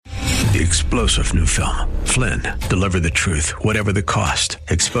the explosive new film, Flynn, deliver the truth, whatever the cost,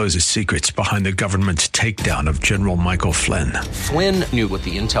 exposes secrets behind the government's takedown of General Michael Flynn. Flynn knew what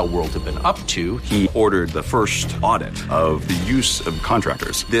the intel world had been up to. He ordered the first audit of the use of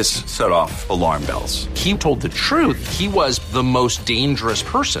contractors. This set off alarm bells. He told the truth. He was the most dangerous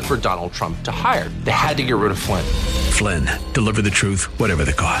person for Donald Trump to hire. They had to get rid of Flynn. Flynn, deliver the truth, whatever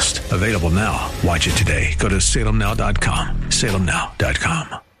the cost. Available now. Watch it today. Go to salemnow.com.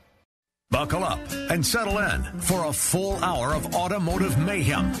 salemnow.com. Buckle up and settle in for a full hour of automotive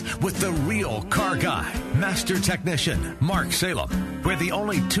mayhem with the real car guy, master technician, Mark Salem, where the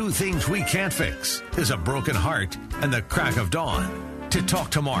only two things we can't fix is a broken heart and the crack of dawn. To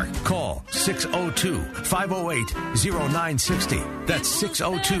talk to Mark, call 602-508-0960. That's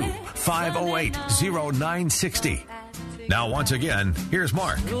 602-508-0960. Now, once again, here's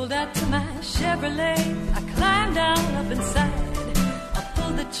Mark. Rolled out to my Chevrolet. I climbed down up inside.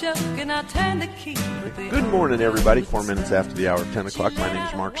 The choke and I turn the key. Good morning, everybody. 4 minutes after the hour of 10 o'clock. My name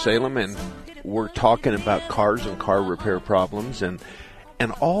is Mark Salem, and we're talking about cars and car repair problems and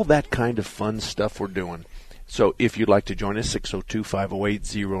all that kind of fun stuff we're doing. So if you'd like to join us,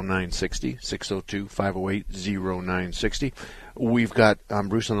 602-508-0960, 602-508-0960. We've got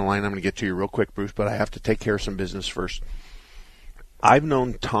Bruce on the line. I'm going to get to you real quick, Bruce, but I have to take care of some business first. I've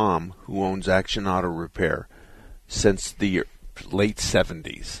known Tom, who owns Action Auto Repair, since the late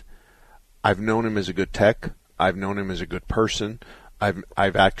 70s. I've known him as a good tech. I've known him as a good person. I've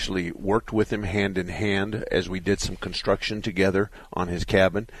actually worked with him hand in hand as we did some construction together on his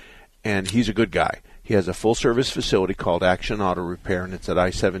cabin, and he's a good guy. He has a full-service facility called Action Auto Repair, and it's at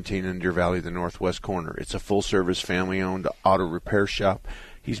I-17 in Deer Valley, the northwest corner. It's a full-service, family-owned auto repair shop.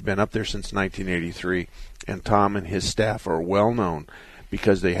 He's been up there since 1983, and Tom and his staff are well-known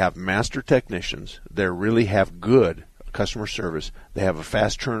because they have master technicians. They really have good customer service. They have a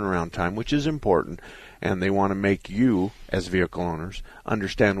fast turnaround time, which is important, and they want to make you, as vehicle owners,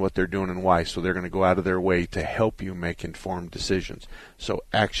 understand what they're doing and why, so they're going to go out of their way to help you make informed decisions. So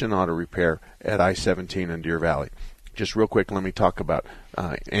Action Auto Repair at I-17 in Deer Valley. Just real quick, let me talk about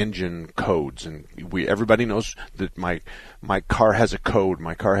engine codes. And everybody knows that my car has a code.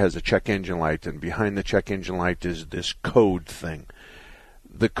 My car has a check engine light, and behind the check engine light is this code thing.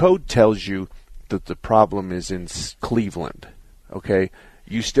 The code tells you that the problem is in Cleveland, okay?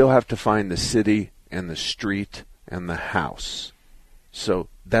 You still have to find the city and the street and the house. So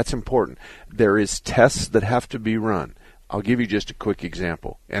that's important. There is tests that have to be run. I'll give you just a quick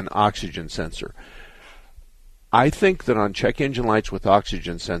example. An oxygen sensor. I think that on check engine lights with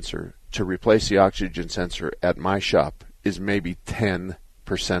oxygen sensor, to replace the oxygen sensor at my shop is maybe 10%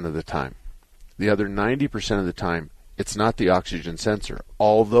 of the time. The other 90% of the time, it's not the oxygen sensor,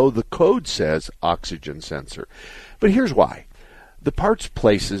 although the code says oxygen sensor. But here's why. The parts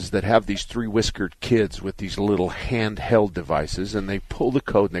places that have these three-whiskered kids with these little handheld devices, and they pull the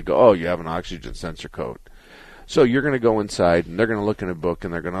code and they go, oh, you have an oxygen sensor code. So you're going to go inside, and they're going to look in a book,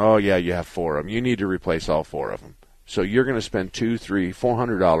 and they're going to, oh, yeah, you have 4 of them. You need to replace all 4 of them. So you're going to spend $200, $300,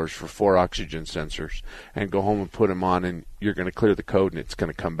 $400 for 4 oxygen sensors and go home and put them on, and you're going to clear the code, and it's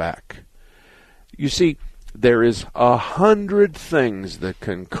going to come back. You see, there is 100 things that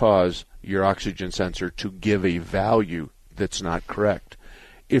can cause your oxygen sensor to give a value that's not correct.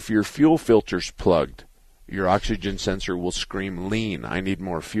 If your fuel filter's plugged, your oxygen sensor will scream lean, I need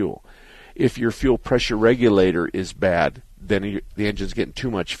more fuel. If your fuel pressure regulator is bad, then the engine's getting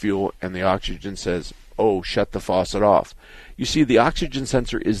too much fuel and the oxygen says, oh, shut the faucet off. You see, the oxygen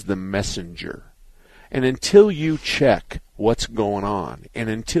sensor is the messenger. And until you check what's going on, and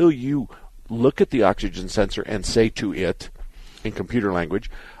until you look at the oxygen sensor and say to it, in computer language,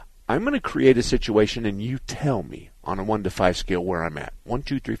 I'm going to create a situation and you tell me on a 1 to 5 scale where I'm at. 1,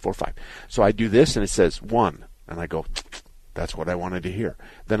 2, 3, 4, 5. So I do this and it says 1. And I go, that's what I wanted to hear.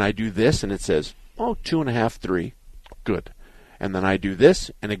 Then I do this and it says, oh, 2.5, 3. Good. And then I do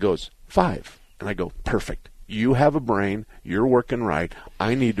this and it goes 5. And I go, perfect. You have a brain. You're working right.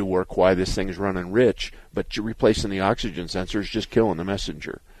 I need to work why this thing's running rich, but you're replacing the oxygen sensor is just killing the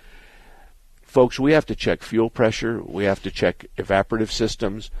messenger. Folks, we have to check fuel pressure. We have to check evaporative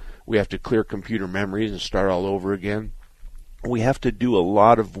systems. We have to clear computer memories and start all over again. We have to do a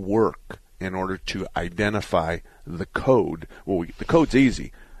lot of work in order to identify the code. Well, the code's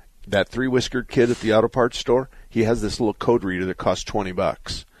easy. That three-whiskered kid at the auto parts store, he has this little code reader that costs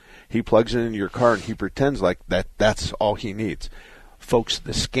 $20. He plugs it into your car and he pretends like that's all he needs. Folks,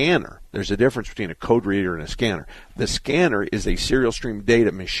 the scanner, there's a difference between a code reader and a scanner. The scanner is a serial stream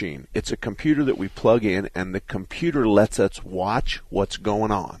data machine. It's a computer that we plug in, and the computer lets us watch what's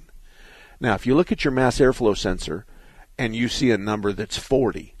going on. Now, if you look at your mass airflow sensor and you see a number that's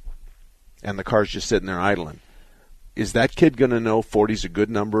 40, and the car's just sitting there idling, is that kid going to know 40 is a good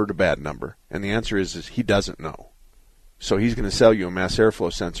number or a bad number? And the answer is he doesn't know. So he's going to sell you a mass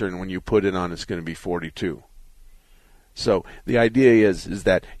airflow sensor, and when you put it on, it's going to be 42. So the idea is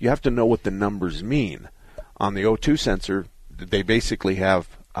that you have to know what the numbers mean. On the O2 sensor, they basically have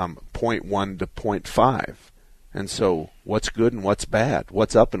 0.1 to 0.5. And so what's good and what's bad?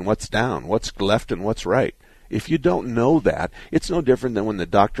 What's up and what's down? What's left and what's right? If you don't know that, it's no different than when the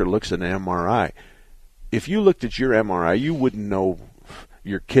doctor looks at an MRI. If you looked at your MRI, you wouldn't know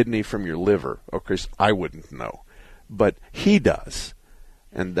your kidney from your liver. Of course, I wouldn't know. But he does.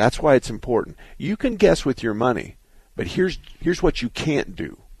 And that's why it's important. You can guess with your money, but here's what you can't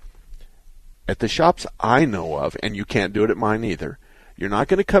do. At the shops I know of, and you can't do it at mine either, you're not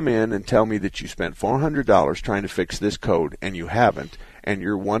going to come in and tell me that you spent $400 trying to fix this code and you haven't, and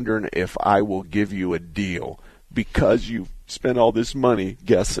you're wondering if I will give you a deal because you spent all this money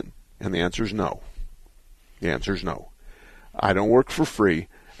guessing. And the answer is no. The answer is no. I don't work for free,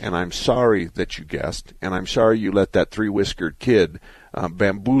 and I'm sorry that you guessed, and I'm sorry you let that three-whiskered kid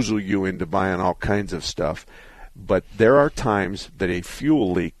bamboozle you into buying all kinds of stuff. But there are times that a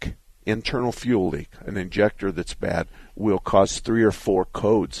fuel leak, internal fuel leak, an injector that's bad, will cause 3 or 4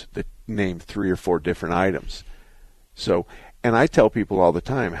 codes that name 3 or 4 different items. So, and I tell people all the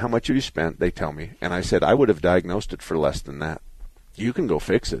time, how much have you spent? They tell me. And I said, I would have diagnosed it for less than that. You can go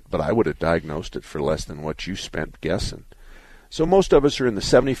fix it, but I would have diagnosed it for less than what you spent guessing. So most of us are in the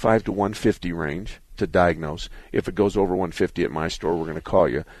 75 to 150 range to diagnose. If it goes over 150 at my store, we're going to call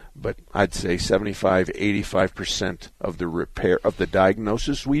you. But I'd say 75, 85% of the repair of the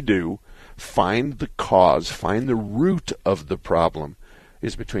diagnosis we do, find the cause, find the root of the problem,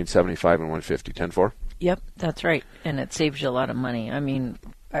 is between 75 and 150. 10-4? Yep, that's right. And it saves you a lot of money. I mean,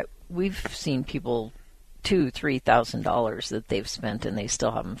 we've seen people $2,000-$3,000 that they've spent and they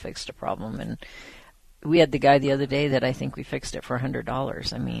still haven't fixed a problem. And we had the guy the other day that I think we fixed it for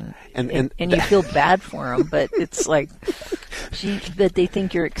 $100. I mean, and you feel bad for them, but it's like, that they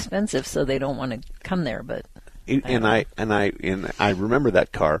think you're expensive, so they don't want to come there. But I remember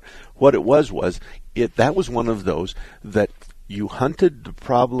that car. What it was that was one of those that you hunted the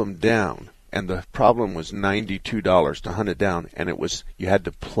problem down, and the problem was $92 to hunt it down, and it was you had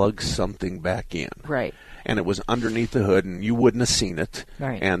to plug something back in. Right. And it was underneath the hood, and you wouldn't have seen it.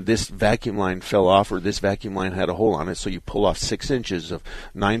 Right. And this vacuum line fell off, or this vacuum line had a hole on it, so you pull off 6 inches of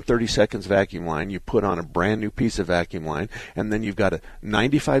 9/32 vacuum line, you put on a brand new piece of vacuum line, and then you've got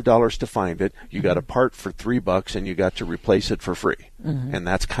 $95 to find it, you got a part for $3, and you got to replace it for free. Mm-hmm. And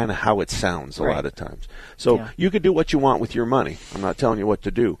that's kind of how it sounds a lot of times. So you could do what you want with your money. I'm not telling you what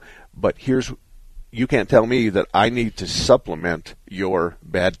to do, but you can't tell me that I need to supplement your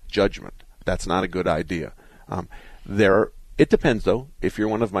bad judgment. That's not a good idea. It depends, though. If you're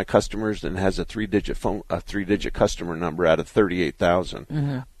one of my customers and has a three-digit customer number out of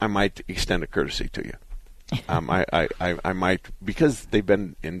 38,000, I might extend a courtesy to you. I might, because they've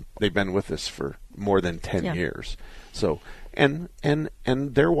been with us for more than 10 years. So, and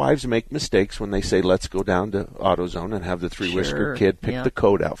their wives make mistakes when they say, let's go down to AutoZone and have the three-whisker kid pick the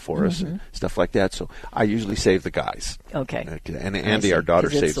code out for us and stuff like that. So I usually save the guys. Okay. And Andy, our daughter,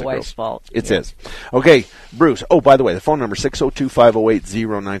 saves the girls. It's the wife's fault. It is. Okay, Bruce. Oh, by the way, the phone number is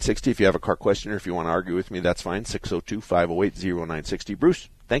 602-508-0960. If you have a car question or if you want to argue with me, that's fine. 602-508-0960. Bruce,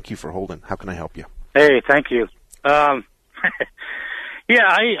 thank you for holding. How can I help you? Hey, thank you. I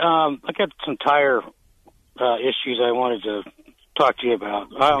got some tire issues I wanted to talk to you about.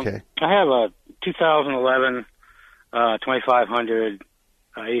 Okay. I have a 2011 2500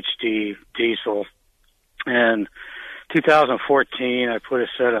 HD diesel, and 2014 I put a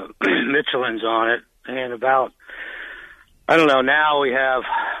set of Michelin's on it, and now we have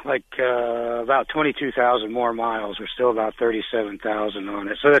about 22,000 more miles. We're still about 37,000 on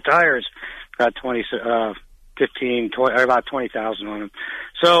it. So the tires got about 20,000 on them.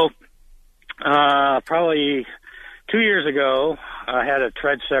 So probably 2 years ago, I had a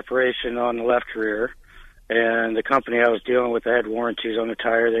tread separation on the left rear, and the company I was dealing with, they had warranties on the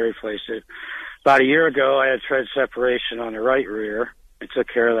tire. They replaced it. About a year ago, I had tread separation on the right rear. I took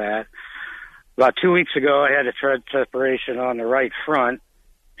care of that. About 2 weeks ago, I had a tread separation on the right front,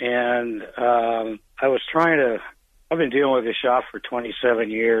 and I've been dealing with this shop for 27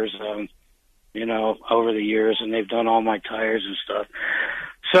 years, over the years, and they've done all my tires and stuff.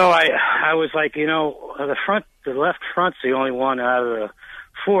 So I was like, the left front's the only one out of the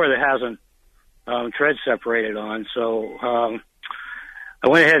 4 that hasn't tread separated on. So I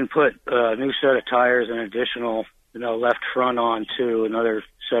went ahead and put a new set of tires and additional, left front on too, another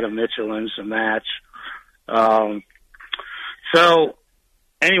set of Michelin's to match. So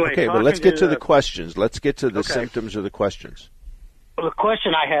Anyway, okay, but let's get to the questions. Let's get to the symptoms of the questions. Well, the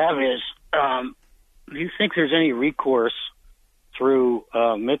question I have is, do you think there's any recourse through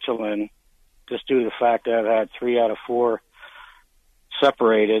Michelin, just due to the fact that I've had 3 out of 4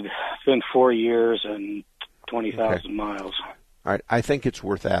 separated? It's been 4 years and 20,000 miles. All right, I think it's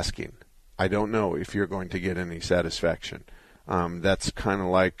worth asking. I don't know if you're going to get any satisfaction. That's kind of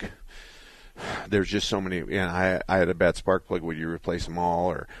like, there's just so many. I had a bad spark plug. Would you replace them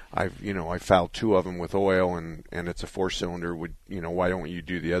all? Or I fouled 2 of them with oil, and it's a 4-cylinder. Why don't you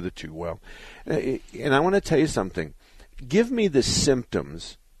do the other 2? Well, and I want to tell you something. Give me the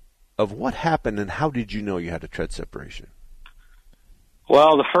symptoms of what happened, and how did you know you had a tread separation?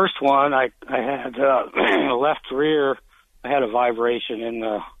 Well, the first one, I had left rear. I had a vibration in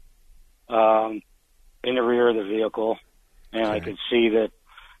the rear of the vehicle, and I could see that.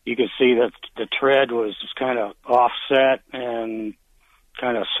 You could see that the tread was kind of offset and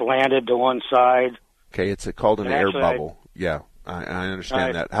kind of slanted to one side. Okay, it's called an air bubble. Yeah, I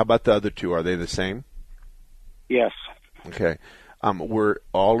understand that. How about the other 2? Are they the same? Yes. Okay. Were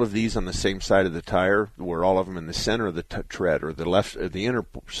all of these on the same side of the tire? Were all of them in the center of the tread, or the left, or the inner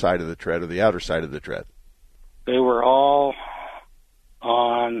side of the tread, or the outer side of the tread? They were all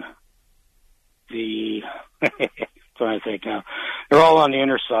on the... trying to think now. They're all on the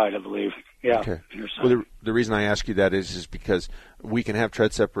inner side, I believe. Yeah. Okay. Inner side. Well, the reason I ask you that is because we can have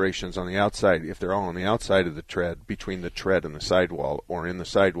tread separations on the outside. If they're all on the outside of the tread, between the tread and the sidewall, or in the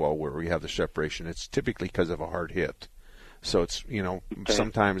sidewall where we have the separation, it's typically because of a hard hit. So it's,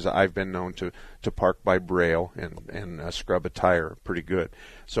 sometimes I've been known to park by Braille and scrub a tire pretty good.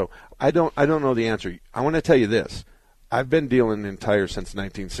 So I don't know the answer. I want to tell you this. I've been dealing in tires since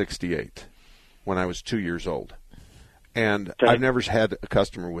 1968, when I was 2 years old. And I've never had a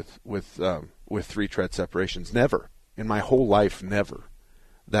customer with 3 tread separations. Never. In my whole life, never.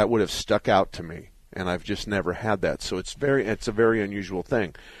 That would have stuck out to me, and I've just never had that. So it's a very unusual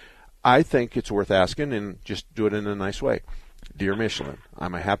thing. I think it's worth asking, and just do it in a nice way. Dear Michelin,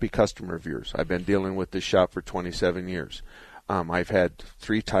 I'm a happy customer of yours. I've been dealing with this shop for 27 years. I've had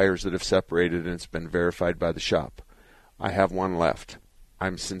 3 tires that have separated, and it's been verified by the shop. I have 1 left.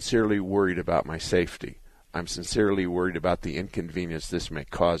 I'm sincerely worried about my safety. I'm sincerely worried about the inconvenience this may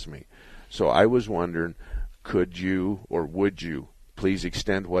cause me. So I was wondering, could you or would you please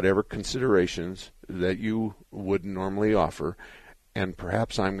extend whatever considerations that you would normally offer, and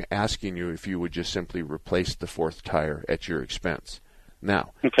perhaps I'm asking you if you would just simply replace the 4th tire at your expense.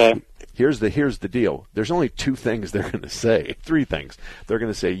 Now, here's the deal. There's only 2 things they're going to say, 3 things. They're going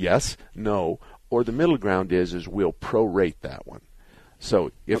to say yes, no, or the middle ground is we'll prorate that one.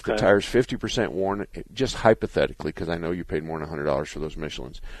 So if the tire's 50% worn, just hypothetically, because I know you paid more than $100 for those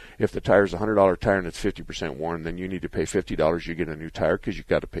Michelins, if the tire's a $100 tire and it's 50% worn, then you need to pay $50. You get a new tire because you've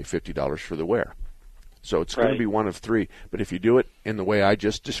got to pay $50 for the wear. So it's going to be one of 3. But if you do it in the way I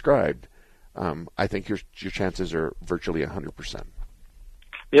just described, I think your chances are virtually 100%.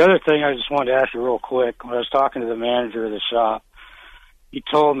 The other thing I just wanted to ask you real quick, when I was talking to the manager of the shop, he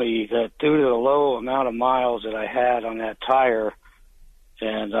told me that due to the low amount of miles that I had on that tire,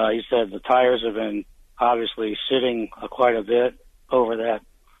 and he said the tires have been obviously sitting quite a bit over that.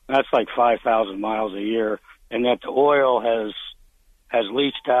 That's like 5,000 miles a year, and that the oil has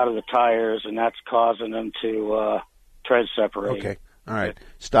leached out of the tires, and that's causing them to tread separate. Okay, all right.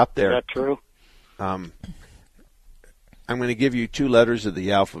 Stop there. Is that true? I'm going to give you 2 letters of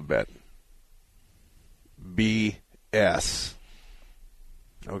the alphabet. BS.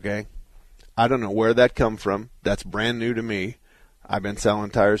 Okay? I don't know where that come from. That's brand new to me. I've been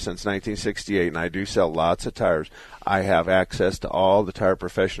selling tires since 1968, and I do sell lots of tires. I have access to all the tire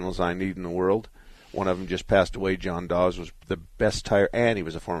professionals I need in the world. One of them just passed away. John Dawes was the best tire, and he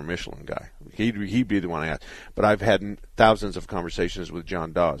was a former Michelin guy. He'd be the one I asked. But I've had thousands of conversations with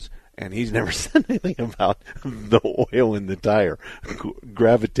John Dawes, and he's never said anything about the oil in the tire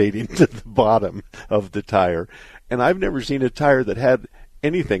gravitating to the bottom of the tire. And I've never seen a tire that had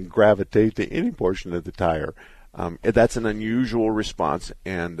anything gravitate to any portion of the tire. That's an unusual response,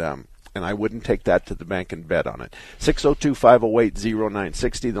 and I wouldn't take that to the bank and bet on it.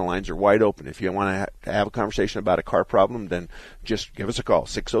 602-508-0960. The lines are wide open. If you want to have a conversation about a car problem, then just give us a call,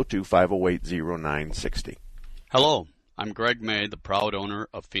 602-508-0960. Hello, I'm Greg May, the proud owner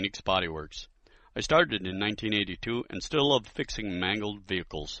of Phoenix Body Works. I started in 1982 and still love fixing mangled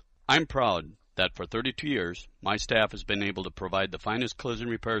vehicles. I'm proud that for 32 years, my staff has been able to provide the finest collision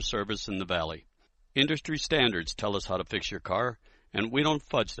repair service in the Valley. Industry standards tell us how to fix your car, and we don't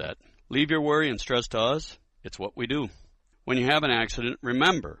fudge that. Leave your worry and stress to us. It's what we do. When you have an accident,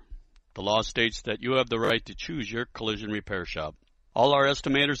 remember, the law states that you have the right to choose your collision repair shop. All our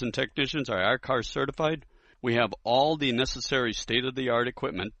estimators and technicians are IRCAR certified. We have all the necessary state-of-the-art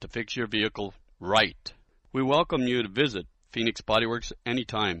equipment to fix your vehicle right. We welcome you to visit Phoenix Body Works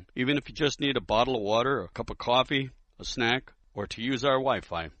anytime, even if you just need a bottle of water, a cup of coffee, a snack, or to use our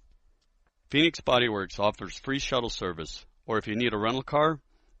Wi-Fi. Phoenix Body Works offers free shuttle service, or if you need a rental car,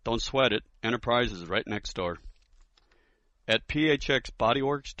 don't sweat it. Enterprise is right next door. At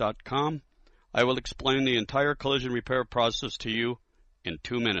phxbodyworks.com, I will explain the entire collision repair process to you in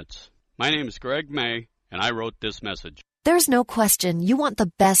 2 minutes. My name is Greg May, and I wrote this message. There's no question you want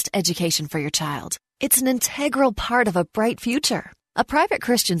the best education for your child. It's an integral part of a bright future. A private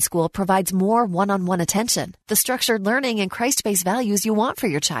Christian school provides more one-on-one attention, the structured learning and Christ-based values you want for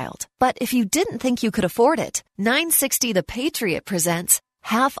your child. But if you didn't think you could afford it, 960 The Patriot presents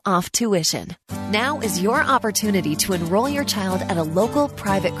Half Off Tuition. Now is your opportunity to enroll your child at a local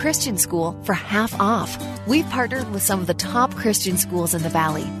private Christian school for half off. We've partnered with some of the top Christian schools in the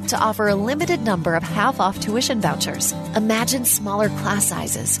Valley to offer a limited number of half-off tuition vouchers. Imagine smaller class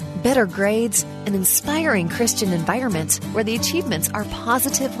sizes, better grades, an inspiring Christian environment where the achievements are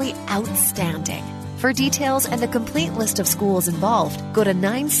positively outstanding. For details and a complete list of schools involved, go to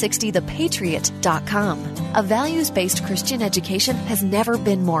 960thepatriot.com. A values-based Christian education has never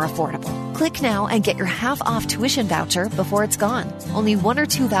been more affordable. Click now and get your half-off tuition voucher before it's gone. Only 1 or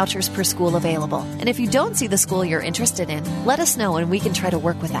 2 vouchers per school available. And if you don't see the school you're interested in, let us know and we can try to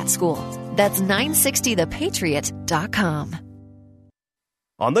work with that school. That's 960thepatriot.com.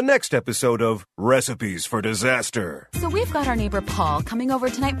 On the next episode of Recipes for Disaster. So we've got our neighbor Paul coming over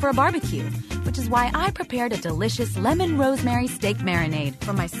tonight for a barbecue, which is why I prepared a delicious lemon rosemary steak marinade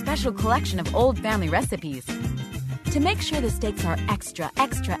from my special collection of old family recipes. To make sure the steaks are extra,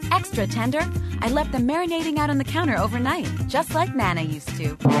 extra, extra tender, I left them marinating out on the counter overnight, just like Nana used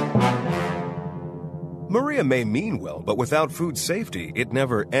to. Maria may mean well, but without food safety, it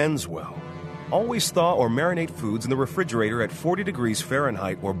never ends well. Always thaw or marinate foods in the refrigerator at 40 degrees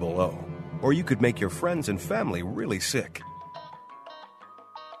Fahrenheit or below, or you could make your friends and family really sick.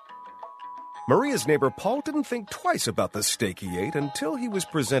 Maria's neighbor Paul didn't think twice about the steak he ate until he was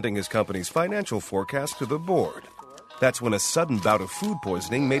presenting his company's financial forecast to the board. That's when a sudden bout of food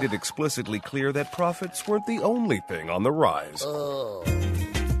poisoning made it explicitly clear that profits weren't the only thing on the rise.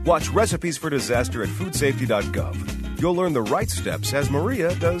 Watch Recipes for Disaster at foodsafety.gov. You'll learn the right steps as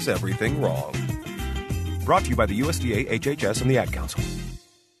Maria does everything wrong. Brought to you by the USDA, HHS, and the Ad Council.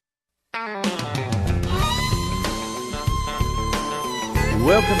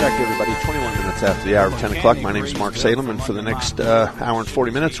 Welcome back, everybody. 21 minutes after the hour of 10 o'clock. My name is Mark Salem, and for the next hour and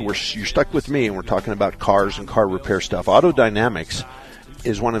 40 minutes, you're stuck with me, and we're talking about cars and car repair stuff. Auto Dynamics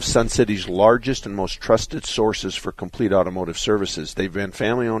is one of Sun City's largest and most trusted sources for complete automotive services. They've been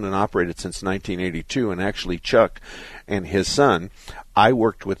family-owned and operated since 1982, and actually Chuck and his son, I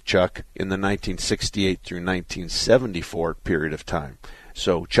worked with Chuck in the 1968 through 1974 period of time.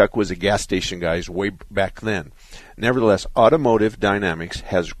 So Chuck was a gas station guy way back then. Nevertheless, Automotive Dynamics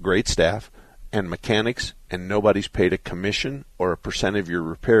has great staff and mechanics, and nobody's paid a commission or a percent of your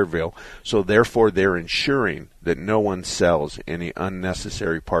repair bill, so therefore they're ensuring that no one sells any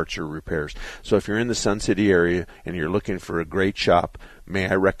unnecessary parts or repairs. So if you're in the Sun City area and you're looking for a great shop, may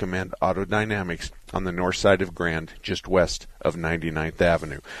I recommend Auto Dynamics on the north side of Grand, just west of 99th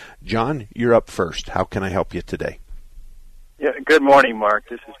Avenue. John, you're up first. How can I help you today? Yeah, good morning, Mark.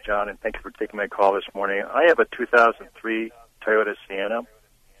 This is John, and thank you for taking my call this morning. I have a 2003 Toyota Sienna,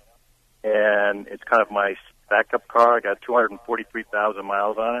 and it's kind of my backup car. I got 243,000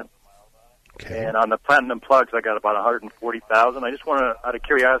 miles on it. Okay. And on the Platinum Plugs, I got about 140,000. I just want to, out of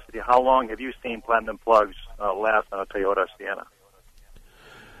curiosity, how long have you seen Platinum Plugs last on a Toyota Sienna?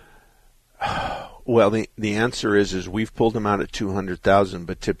 Well, the answer is we've pulled them out at 200,000,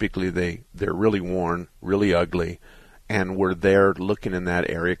 but typically they're really worn, really ugly, and we're there looking in that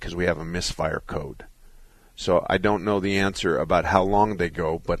area because we have a misfire code. So I don't know the answer about how long they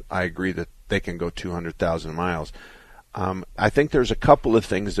go, but I agree that they can go 200,000 miles. I think there's a couple of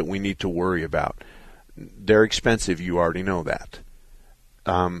things that we need to worry about. They're expensive. You already know that.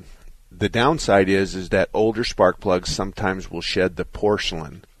 The downside is that older spark plugs sometimes will shed the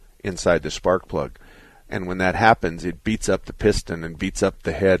porcelain inside the spark plug. And when that happens, it beats up the piston and beats up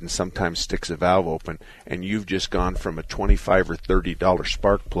the head and sometimes sticks a valve open. And you've just gone from a $25 or $30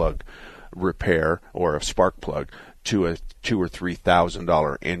 spark plug repair or a spark plug to a $2,000 or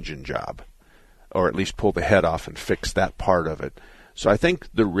 $3,000 engine job, or at least pull the head off and fix that part of it. So I think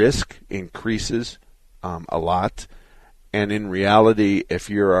the risk increases a lot. And in reality, if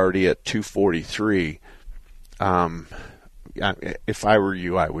you're already at 243, if I were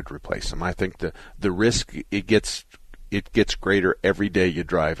you, I would replace them. I think the risk, it gets it gets greater every day you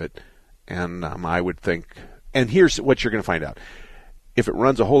drive it. And I would think, and here's what you're going to find out. If it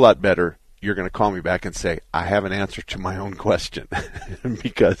runs a whole lot better, you're going to call me back and say, I have an answer to my own question.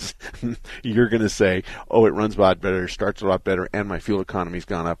 Because you're going to say, oh, it runs a lot better, starts a lot better, and my fuel economy's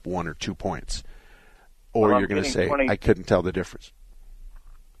gone up 1 or 2 points. Or you're going to say, I couldn't tell the difference.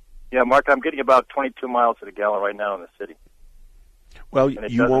 Yeah, Mark, I'm getting about 22 miles to the gallon right now in the city. Well,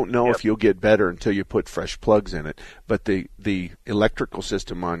 you won't know if you'll get better until you put fresh plugs in it. But the electrical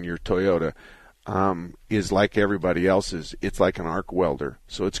system on your Toyota is like everybody else's. It's like an arc welder.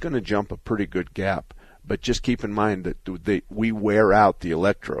 So it's going to jump a pretty good gap. But just keep in mind that we wear out the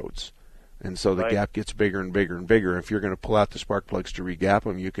electrodes. And so the gap gets bigger and bigger and bigger. If you're going to pull out the spark plugs to re-gap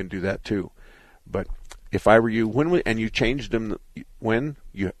them, you can do that too. But if I were you, and you changed them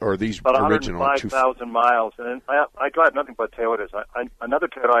or these about original 105,000 miles, and I drive nothing but Toyotas. Another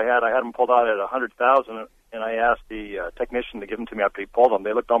Toyota I had them pulled out at 100,000, and I asked the technician to give them to me after he pulled them.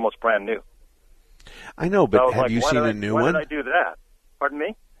 They looked almost brand new. I know, but so have you seen a new one? Why did I do that? Pardon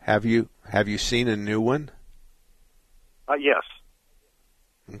me? Have you seen a new one? Yes.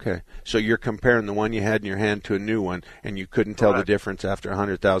 Okay, so you're comparing the one you had in your hand to a new one, and you couldn't tell the difference after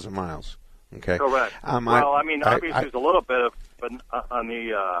 100,000 miles. Okay. Correct. Obviously there's a little bit of, but on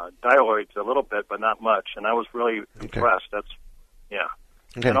the diodes, a little bit, but not much. And I was really impressed. That's,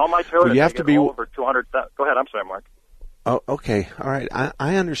 Okay. And all my Toyotas, you have to be over 200,000. Go ahead. I'm sorry, Mark. Oh, okay. All right.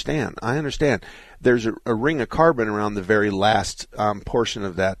 I understand. There's a ring of carbon around the very last portion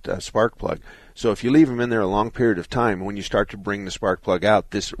of that spark plug. So if you leave them in there a long period of time, when you start to bring the spark plug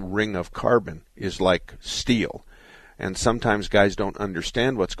out, this ring of carbon is like steel. And sometimes guys don't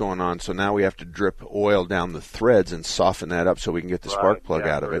understand what's going on, so now we have to drip oil down the threads and soften that up so we can get the spark plug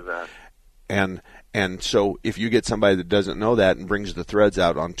out of it. And so if you get somebody that doesn't know that and brings the threads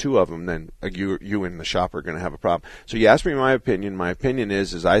out on 2 of them, then you and the shop are going to have a problem. So you asked me my opinion. My opinion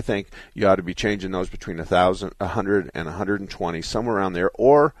is I think you ought to be changing those between 100 and 120, somewhere around there,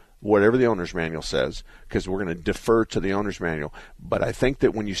 or whatever the owner's manual says, because we're going to defer to the owner's manual. But I think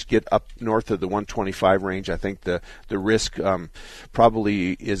that when you get up north of the 125 range, I think the risk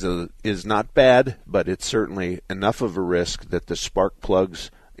probably is not bad, but it's certainly enough of a risk that the spark plugs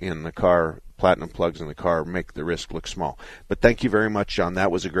in the car, platinum plugs in the car, make the risk look small. But thank you very much, John.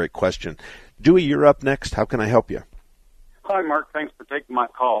 That was a great question. Dewey, you're up next. How can I help you? Hi, Mark. Thanks for taking my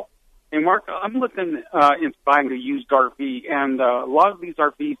call. Hey, Mark, I'm looking into buying a used RV, and a lot of these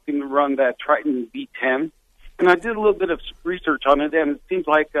RVs seem to run that Triton V10. And I did a little bit of research on it, and it seems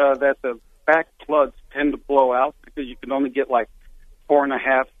like that the back plugs tend to blow out because you can only get like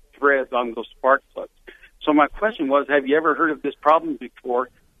 4.5 threads on those spark plugs. So my question was, have you ever heard of this problem before?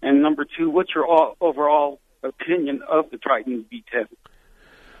 And number 2, what's your overall opinion of the Triton V10?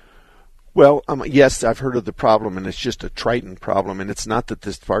 Well, yes, I've heard of the problem, and it's just a Triton problem, and it's not that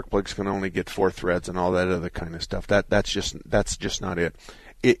the spark plugs can only get 4 threads and all that other kind of stuff. That's just not it.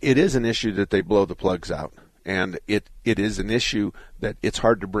 It is an issue that they blow the plugs out, and it is an issue that it's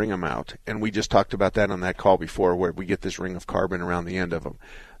hard to bring them out. And we just talked about that on that call before, where we get this ring of carbon around the end of them.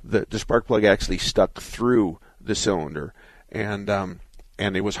 The spark plug actually stuck through the cylinder, and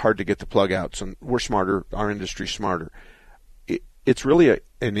it was hard to get the plug out. So we're smarter. Our industry's smarter. It's really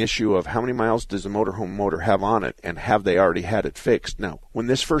an issue of how many miles does the motorhome motor have on it, and have they already had it fixed? Now, when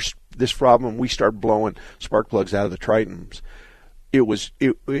this problem, we started blowing spark plugs out of the Tritons,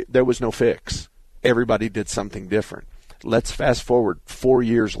 there was no fix. Everybody did something different. Let's fast forward 4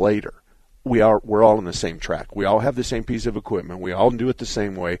 years later. We're all on the same track. We all have the same piece of equipment. We all do it the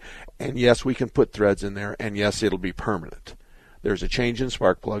same way. And yes, we can put threads in there, and yes, it'll be permanent. There's a change in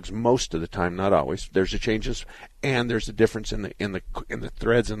spark plugs most of the time, not always. There's a change, and there's a difference in the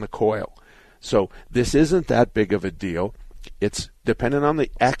threads in the coil. So this isn't that big of a deal. It's dependent on the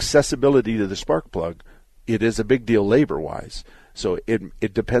accessibility to the spark plug. It is a big deal labor-wise. So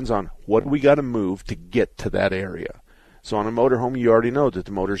it depends on what we got to move to get to that area. So on a motorhome, you already know that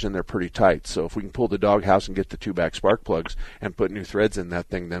the motor's in there pretty tight. So if we can pull the doghouse and get the 2 back spark plugs and put new threads in that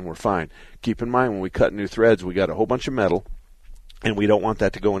thing, then we're fine. Keep in mind, when we cut new threads, we got a whole bunch of metal, and we don't want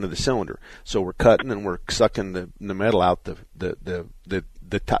that to go into the cylinder. So we're cutting and we're sucking the metal out the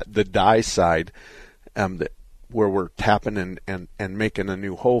die side, where we're tapping and making a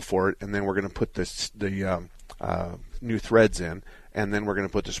new hole for it, and then we're going to put the new threads in, and then we're going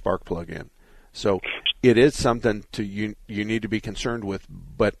to put the spark plug in. So it is something you need to be concerned with.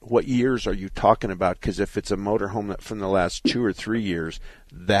 But what years are you talking about? Because if it's a motorhome that from the last 2 or 3 years,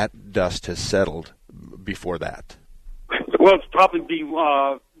 that dust has settled before that. Well, it's probably be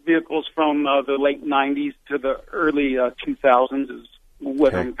vehicles from the late 90s to the early 2000s is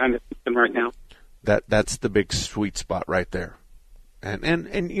what I'm kind of thinking right now. That's the big sweet spot right there.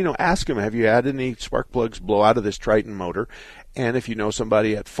 And you know, ask them, have you had any spark plugs blow out of this Triton motor? And if you know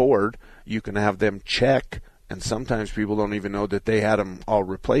somebody at Ford, you can have them check. And sometimes people don't even know that they had them all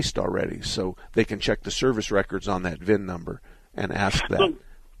replaced already. So they can check the service records on that VIN number and ask that.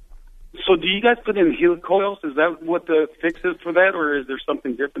 So do you guys put in helicoils? Is that what the fix is for that, or is there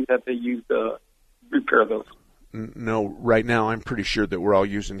something different that they use to repair those? No, right now I'm pretty sure that we're all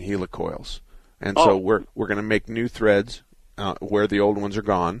using helicoils. And so we're going to make new threads where the old ones are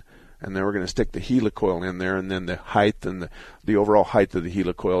gone, and then we're going to stick the helicoil in there, and then the height and the overall height of the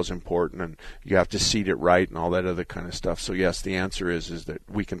helicoil is important, and you have to seat it right and all that other kind of stuff. So yes, the answer is that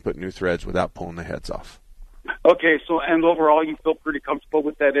we can put new threads without pulling the heads off. Okay, so and overall you feel pretty comfortable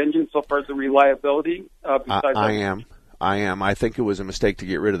with that engine so far as the reliability? I am. I think it was a mistake to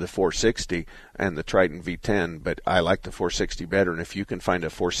get rid of the 460 and the Triton V10, but I like the 460 better. And if you can find a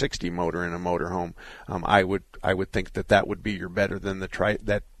 460 motor in a motorhome, I would think that would be your better than the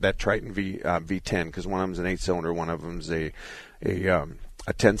that Triton V10, because one of them's an 8-cylinder, one of them's a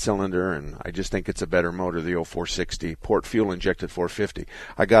 10-cylinder, and I just think it's a better motor, the old 460 port fuel injected 450.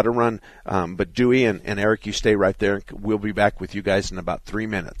 I got to run, but Dewey and Eric, you stay right there. We'll be back with you guys in about 3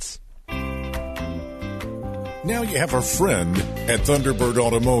 minutes. Now you have a friend at Thunderbird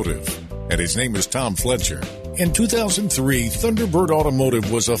Automotive, and his name is Tom Fletcher. In 2003, Thunderbird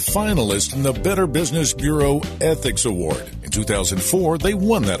Automotive was a finalist in the Better Business Bureau Ethics Award. In 2004, they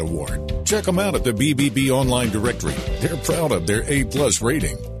won that award. Check them out at the BBB online directory. They're proud of their A+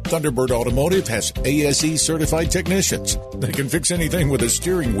 rating. Thunderbird Automotive has ASE certified technicians. They can fix anything with a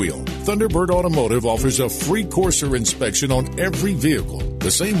steering wheel. Thunderbird Automotive offers a free Corsair inspection on every vehicle,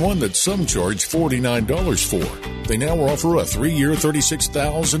 the same one that some charge $49 for. They now offer a 3-year,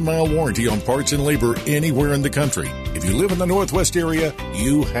 36,000-mile warranty on parts and labor anywhere in the country. If you live in the Northwest area,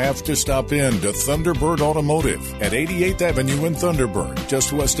 you have to stop in to Thunderbird Automotive at 88th Avenue in Thunderbird,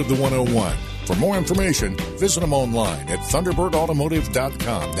 just west of the 101. For more information, visit them online at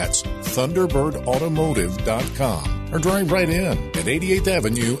ThunderbirdAutomotive.com. That's ThunderbirdAutomotive.com. Or drive right in at 88th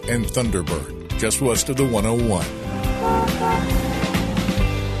Avenue and Thunderbird, just west of the 101.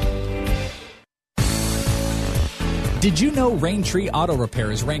 Did you know Raintree Auto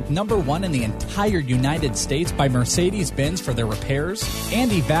Repair is ranked number 1 in the entire United States by Mercedes-Benz for their repairs?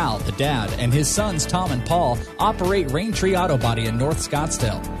 Andy Val, the dad, and his sons Tom and Paul operate Raintree Auto Body in North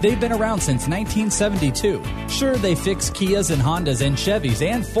Scottsdale. They've been around since 1972. Sure, they fix Kias and Hondas and Chevys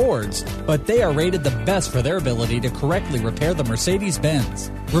and Fords, but they are rated the best for their ability to correctly repair the Mercedes-Benz.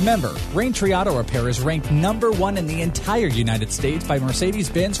 Remember, Raintree Auto Repair is ranked number 1 in the entire United States by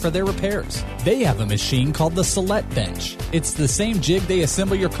Mercedes-Benz for their repairs. They have a machine called the Celette Bench. It's the same jig they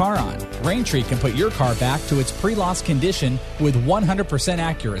assemble your car on. Raintree can put your car back to its pre-loss condition with 100%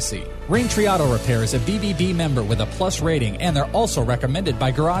 accuracy. Raintree Auto Repair is a BBB member with a plus rating, and they're also recommended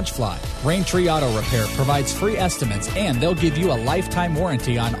by GarageFly. Raintree Auto Repair provides free estimates, and they'll give you a lifetime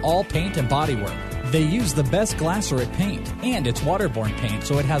warranty on all paint and bodywork. They use the best Glasurit paint, and it's waterborne paint,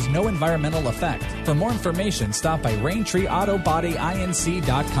 so it has no environmental effect. For more information, stop by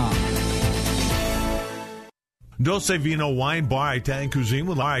RaintreeAutoBodyInc.com. Dolce Vino Wine Bar, Italian Cuisine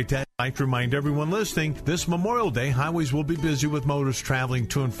with our Italian. I'd like to remind everyone listening, this Memorial Day, highways will be busy with motorists traveling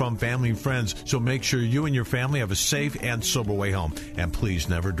to and from family and friends, so make sure you and your family have a safe and sober way home. And please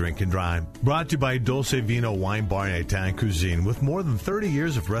never drink and drive. Brought to you by Dolce Vino Wine Bar and Italian Cuisine. With more than 30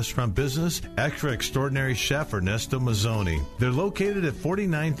 years of restaurant business, extra extraordinary chef Ernesto Mazzoni. They're located at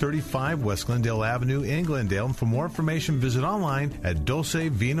 4935 West Glendale Avenue in Glendale. And for more information, visit online at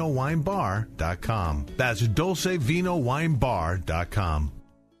DolceVinoWineBar.com. That's DolceVinoWineBar.com.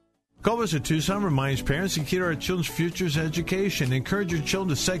 Culver's of Tucson reminds parents to key to our children's futures education. Encourage your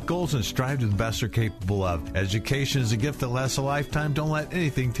children to set goals and strive to the best they're capable of. Education is a gift that lasts a lifetime. Don't let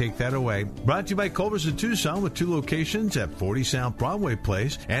anything take that away. Brought to you by Culver's of Tucson with 2 locations at 40 South Broadway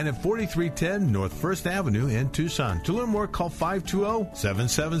Place and at 4310 North First Avenue in Tucson. To learn more, call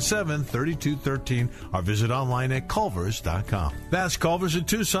 520-777-3213 or visit online at culvers.com. That's Culver's of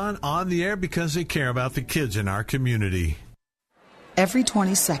Tucson on the air because they care about the kids in our community. Every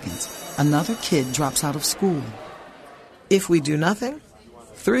 20 seconds, another kid drops out of school. If we do nothing,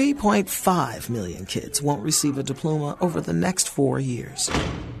 3.5 million kids won't receive a diploma over the next 4 years.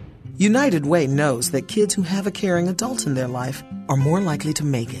 United Way knows that kids who have a caring adult in their life are more likely to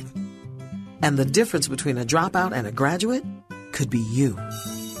make it. And the difference between a dropout and a graduate could be you.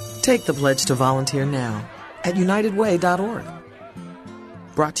 Take the pledge to volunteer now at UnitedWay.org.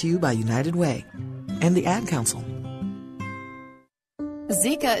 Brought to you by United Way and the Ad Council.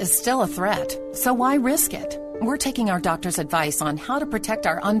 Zika is still a threat, so why risk it? We're taking our doctor's advice on how to protect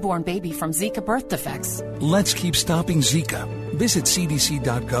our unborn baby from Zika birth defects. Let's keep stopping Zika. Visit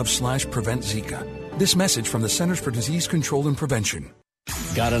cdc.gov/prevent Zika. This message from the Centers for Disease Control and Prevention.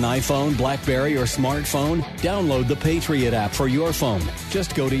 Got an iPhone, BlackBerry, or smartphone? Download the Patriot app for your phone.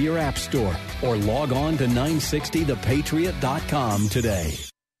 Just go to your app store or log on to 960thepatriot.com today.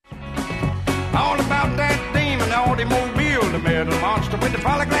 All about that demon automobile, the metal monster with the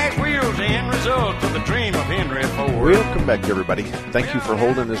polyglass wheels, the end result of the dream of Henry Ford. Welcome back, everybody. Thank you for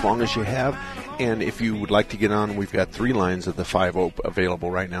holding as long as you have. And if you would like to get on, we've got 3 lines of the 5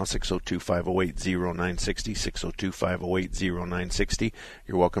 available right now, 602-508-0960, 602-508-0960.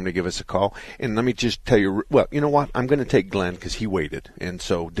 You're welcome to give us a call. And let me just tell you, well, you know what? I'm going to take Glenn because he waited. And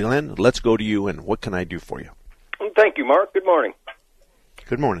so, Glenn, let's go to you, and what can I do for you? Thank you, Mark. Good morning.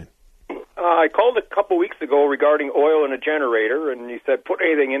 Good morning. I called a couple weeks ago regarding oil in a generator, and you said put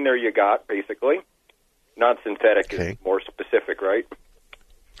anything in there you got, basically. Not synthetic, is more specific, right?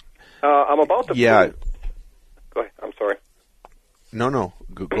 I'm about to... Yeah. Go ahead. I'm sorry. No.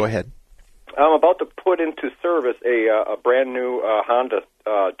 Go ahead. I'm about to put into service a brand new Honda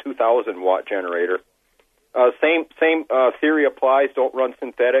 2,000-watt generator. Same theory applies. Don't run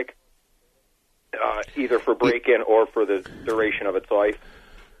synthetic, either for break-in or for the duration of its life.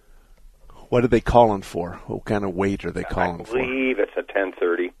 What are they calling for? What kind of weight are they calling for? I believe it's a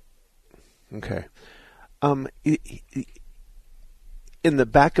 1030. Okay. In the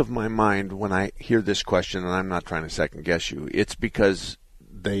back of my mind, when I hear this question, and I'm not trying to second guess you, it's because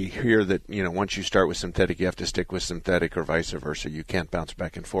they hear that, once you start with synthetic, you have to stick with synthetic or vice versa. You can't bounce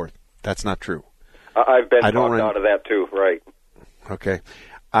back and forth. That's not true. I've been talked out of that too, right. Okay.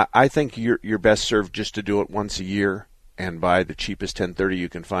 I think you're best served just to do it once a year and buy the cheapest 1030 you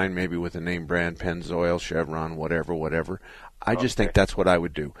can find, maybe with a name brand, Pennzoil, Chevron, whatever. I just think that's what I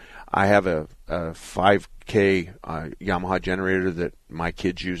would do. I have a 5K Yamaha generator that my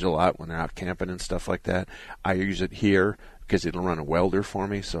kids use a lot when they're out camping and stuff like that. I use it here because it'll run a welder for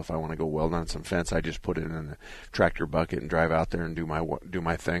me. So if I want to go weld on some fence, I just put it in a tractor bucket and drive out there and do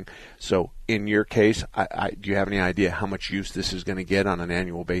my thing. So in your case, do you have any idea how much use this is going to get on an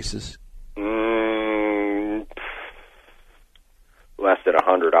annual basis? Less than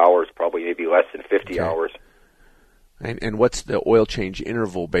 100 hours, probably maybe less than 50 hours. And what's the oil change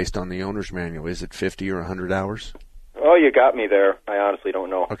interval based on the owner's manual? Is it 50 or 100 hours? Oh, you got me there. I honestly don't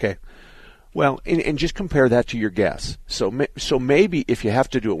know. Okay. Well, and just compare that to your gas. So maybe if you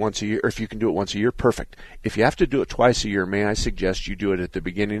have to do it once a year, or if you can do it once a year, perfect. If you have to do it twice a year, may I suggest you do it at the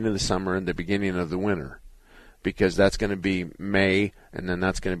beginning of the summer and the beginning of the winter, because that's going to be May, and then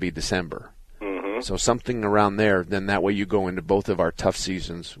that's going to be December. So something around there, then that way you go into both of our tough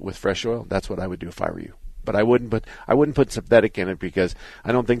seasons with fresh oil. That's what I would do if I were you. But I wouldn't put synthetic in it because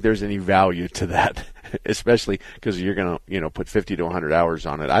I don't think there's any value to that, especially because you're going to put 50 to 100 hours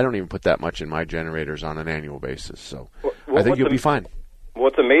on it. I don't even put that much in my generators on an annual basis. So I think you'll be fine.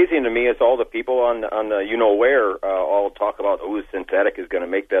 What's amazing to me is all the people on the where all talk about, synthetic is going to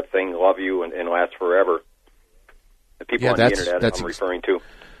make that thing love you and last forever. The people on the internet I'm referring to.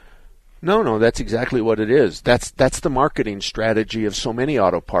 No, that's exactly what it is. That's the marketing strategy of so many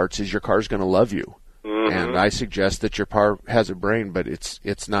auto parts is your car's going to love you. Mm-hmm. And I suggest that your car has a brain, but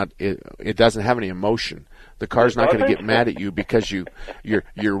it's not. It doesn't have any emotion. The car's not going to get mad at you because your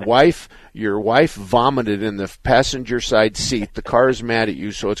wife vomited in the passenger side seat. The car is mad at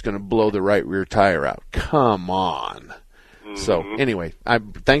you, so it's going to blow the right rear tire out. Come on. Mm-hmm. So anyway,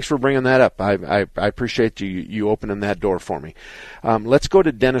 thanks for bringing that up. I appreciate you opening that door for me. Let's go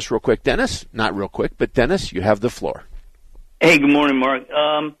to Dennis real quick. Dennis, not real quick, but Dennis, you have the floor. Hey, good morning, Mark.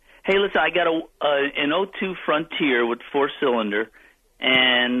 Hey, listen, I got an 02 Frontier with 4-cylinder,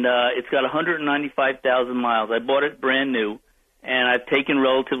 and it's got 195,000 miles. I bought it brand new, and I've taken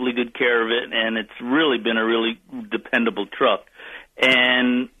relatively good care of it, and it's really been a really dependable truck.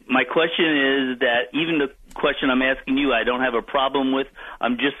 And my question is that even the question I'm asking you, I don't have a problem with.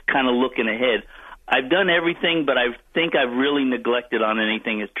 I'm just kind of looking ahead. I've done everything, but I think I've really neglected on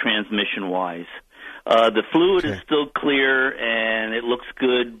anything as transmission-wise. The fluid is still clear, and it looks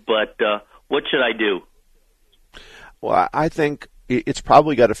good, but what should I do? Well, I think it's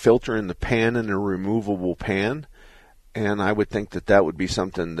probably got a filter in the pan and a removable pan, and I would think that would be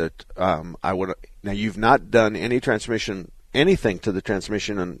something that I would. Now, you've not done anything to the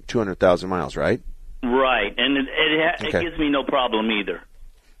transmission on 200,000 miles, right? Right, and it gives me no problem either.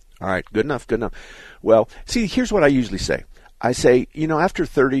 All right, good enough. Well, see, here's what I usually say. I say, after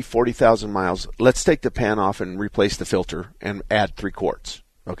 30, 40,000 miles, let's take the pan off and replace the filter and add 3 quarts.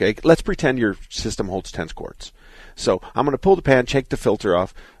 Okay, let's pretend your system holds 10 quarts. So I'm going to pull the pan, take the filter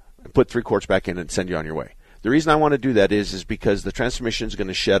off, put 3 quarts back in, and send you on your way. The reason I want to do that is because the transmission is going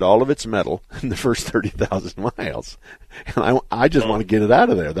to shed all of its metal in the first 30,000 miles. And I just want to get it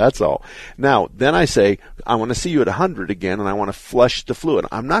out of there. That's all. Now, then I say, I want to see you at 100 again, and I want to flush the fluid.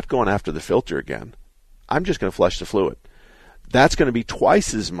 I'm not going after the filter again. I'm just going to flush the fluid. That's going to be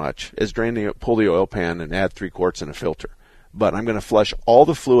twice as much as pull the oil pan and add 3 quarts in a filter. But I'm going to flush all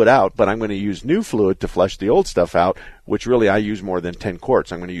the fluid out, but I'm going to use new fluid to flush the old stuff out, which really I use more than 10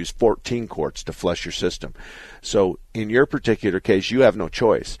 quarts. I'm going to use 14 quarts to flush your system. So in your particular case, you have no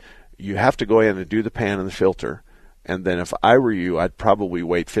choice. You have to go in and do the pan and the filter. And then if I were you, I'd probably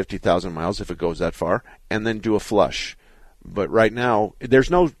wait 50,000 miles if it goes that far, and then do a flush. But right now, there's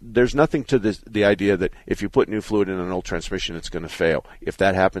nothing to the idea that if you put new fluid in an old transmission, it's going to fail. If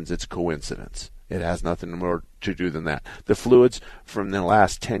that happens, it's coincidence. It has nothing more to do than that. The fluids from the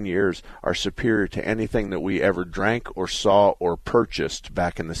last 10 years are superior to anything that we ever drank or saw or purchased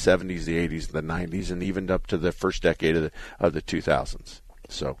back in the 70s, the 80s, the 90s, and even up to the first decade of the 2000s.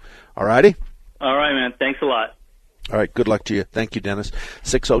 So, all righty? All right, man. Thanks a lot. All right, good luck to you. Thank you, Dennis.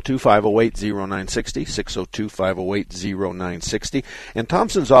 602-508-0960, 602-508-0960. And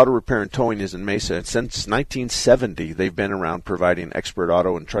Thompson's Auto Repair and Towing is in Mesa. And since 1970, they've been around providing expert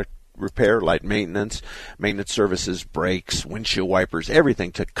auto and truck repair, light maintenance services, brakes, windshield wipers,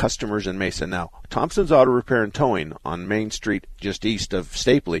 everything to customers in Mesa. Now, Thompson's Auto Repair and Towing on Main Street, just east of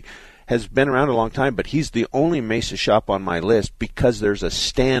Stapley, has been around a long time, but he's the only Mesa shop on my list because there's a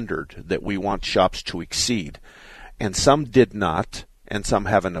standard that we want shops to exceed. And some did not, and some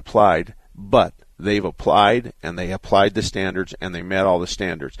haven't applied, but they've applied, and they applied the standards, and they met all the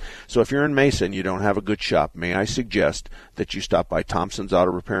standards. So if you're in Mesa and you don't have a good shop, may I suggest that you stop by Thompson's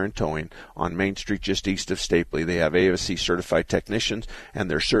Auto Repair and Towing on Main Street just east of Stapley. They have AFC certified technicians, and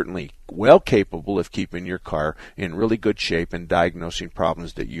they're certainly well capable of keeping your car in really good shape and diagnosing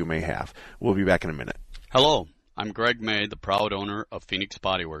problems that you may have. We'll be back in a minute. Hello, I'm Greg May, the proud owner of Phoenix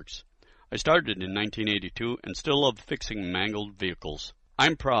Body Works. I started in 1982 and still love fixing mangled vehicles.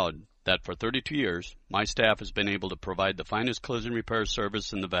 I'm proud that for 32 years, my staff has been able to provide the finest collision repair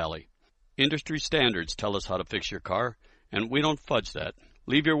service in the Valley. Industry standards tell us how to fix your car, and we don't fudge that.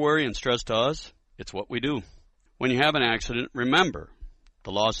 Leave your worry and stress to us. It's what we do. When you have an accident, remember,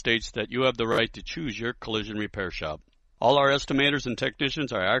 the law states that you have the right to choose your collision repair shop. All our estimators and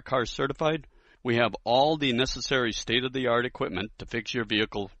technicians are IRCAR certified. We have all the necessary state-of-the-art equipment to fix your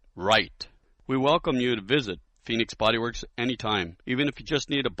vehicle right. We welcome you to visit Phoenix Body Works anytime, even if you just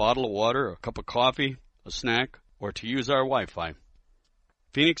need a bottle of water, a cup of coffee, a snack, or to use our Wi-Fi.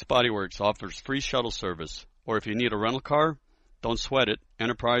 Phoenix Body Works offers free shuttle service, or if you need a rental car, don't sweat it.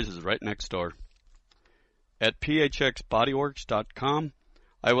 Enterprise is right next door. At phxbodyworks.com,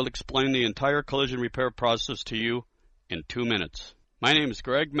 I will explain the entire collision repair process to you in 2 minutes. My name is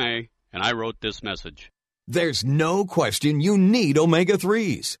Greg May, and I wrote this message. There's no question you need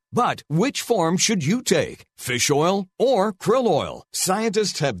omega-3s. But which form should you take? Fish oil or krill oil?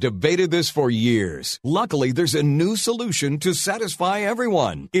 Scientists have debated this for years. Luckily, there's a new solution to satisfy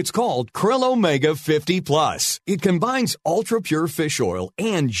everyone. It's called Krill Omega 50 Plus. It combines ultra-pure fish oil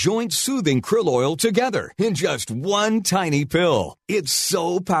and joint-soothing krill oil together in just one tiny pill. It's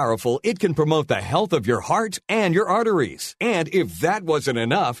so powerful, it can promote the health of your heart and your arteries. And if that wasn't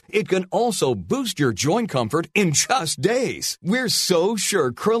enough, it can also boost your joint comfort in just days. We're so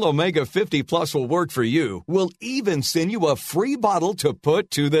sure Krill Omega 50 Plus will work for you. We'll even send you a free bottle to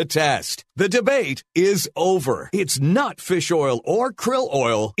put to the test. The debate is over. It's not fish oil or krill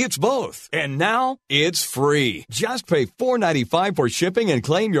oil. It's both. And now it's free. Just pay $4.95 for shipping and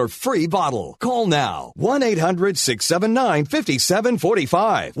claim your free bottle. Call now.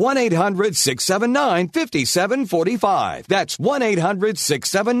 1-800-679-5745. 1-800-679-5745. That's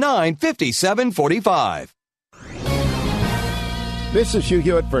 1-800-679-5745. This is Hugh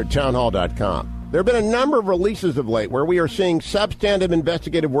Hewitt for townhall.com. There have been a number of releases of late where we are seeing substantive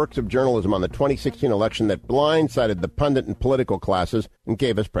investigative works of journalism on the 2016 election that blindsided the pundit and political classes and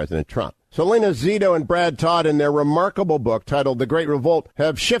gave us President Trump. Selena Zito and Brad Todd, in their remarkable book titled The Great Revolt,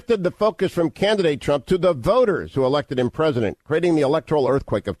 have shifted the focus from candidate Trump to the voters who elected him president, creating the electoral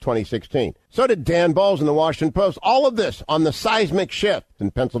earthquake of 2016. So did Dan Bowles in the Washington Post. All of this on the seismic shift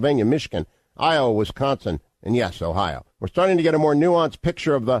in Pennsylvania, Michigan, Iowa, Wisconsin, and yes, Ohio. We're starting to get a more nuanced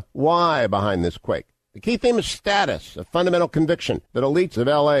picture of the why behind this quake. The key theme is status, a fundamental conviction that elites of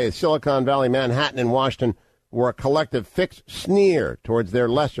L.A., Silicon Valley, Manhattan, and Washington were a collective fixed sneer towards their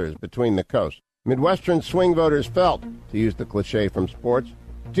lessers between the coasts. Midwestern swing voters felt, to use the cliche from sports,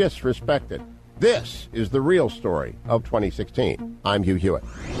 disrespected. This is the real story of 2016. I'm Hugh Hewitt.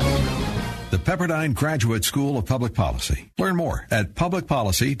 The Pepperdine Graduate School of Public Policy. Learn more at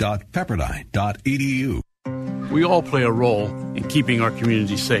publicpolicy.pepperdine.edu. We all play a role in keeping our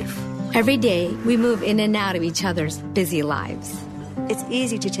community safe. Every day, we move in and out of each other's busy lives. It's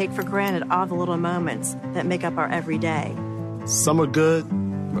easy to take for granted all the little moments that make up our everyday. Some are good,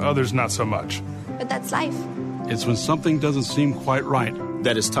 others not so much. But that's life. It's when something doesn't seem quite right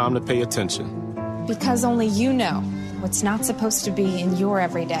that it's time to pay attention. Because only you know what's not supposed to be in your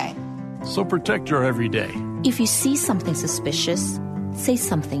everyday. So protect your everyday. If you see something suspicious, say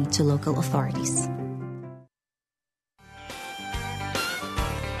something to local authorities.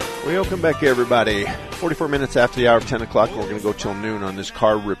 Welcome back, everybody. 44 minutes after the hour of 10 o'clock. We're going to go till noon on this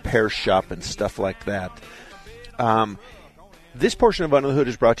car repair shop and stuff like that. This portion of Under the Hood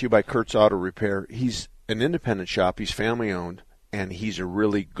is brought to you by Kurt's Auto Repair. He's an independent shop. He's family-owned, and he's a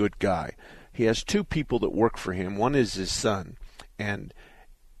really good guy. He has two people that work for him. One is his son, and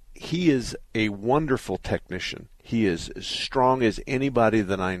he is a wonderful technician. He is as strong as anybody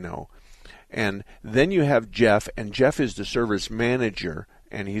that I know. And then you have Jeff, and Jeff is the service manager,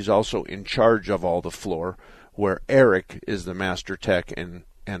 and he's also in charge of all the floor, where Eric is the master tech and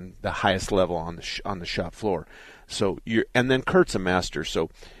the highest level on the shop floor. So and then Kurt's a master. So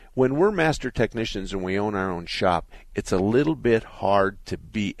when we're master technicians and we own our own shop, it's a little bit hard to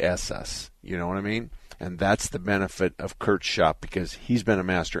BS us. You know what I mean? And that's the benefit of Kurt's shop, because he's been a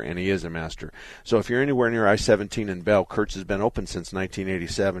master and he is a master. So if you're anywhere near I-17 in Bell, Kurt's has been open since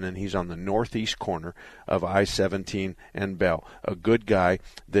 1987, and he's on the northeast corner of I-17 and Bell. A good guy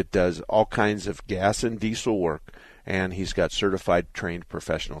that does all kinds of gas and diesel work, and he's got certified, trained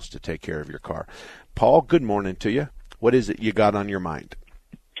professionals to take care of your car. Paul, good morning to you. What is it you got on your mind?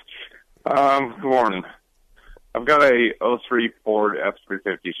 Good morning. I've got a 03 Ford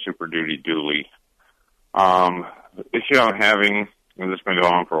F-350 Super Duty dually. The issue I'm having, and this has been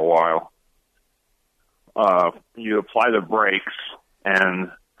going on for a while, you apply the brakes and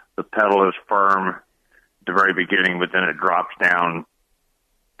the pedal is firm at the very beginning, but then it drops down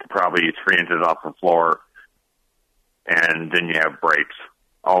to probably 3 inches off the floor, and then you have brakes.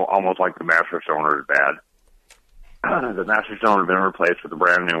 Almost like the master cylinder is bad. The master cylinder has been replaced with a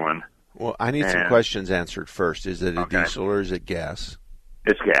brand new one. Well, I need some questions answered first. Is it a diesel or is it gas?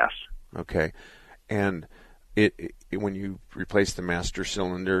 It's gas. Okay. And when you replaced the master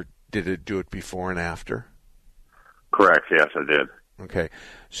cylinder, did it do it before and after? Correct. Yes, I did. Okay.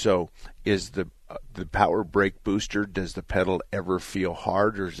 So is the power brake booster, does the pedal ever feel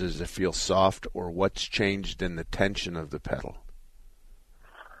hard, or does it feel soft, or what's changed in the tension of the pedal?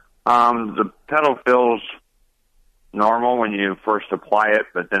 The pedal feels normal when you first apply it,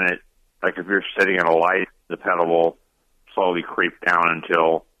 but then like if you're sitting at a light, the pedal will slowly creep down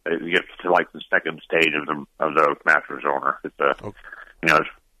until it gets to like the second stage of the master cylinder. It's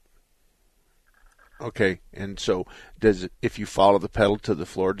Okay, and so if you follow the pedal to the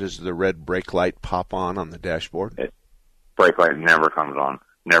floor, does the red brake light pop on the dashboard? Brake light never comes on.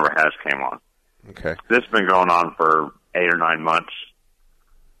 Never has came on. Okay. This has been going on for 8 or 9 months.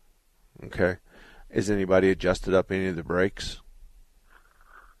 Okay. Has anybody adjusted up any of the brakes?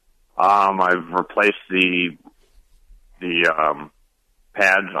 I've replaced the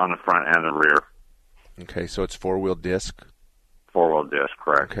pads on the front and the rear. Okay, so it's 4-wheel disc? 4-wheel disc,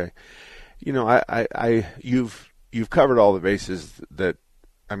 correct. Okay. You know, you've covered all the bases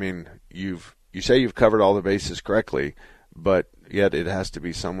you say you've covered all the bases correctly, but yet it has to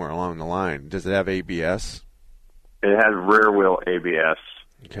be somewhere along the line. Does it have ABS? It has rear wheel ABS.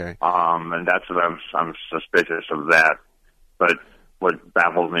 Okay. And that's what I'm suspicious of that. But what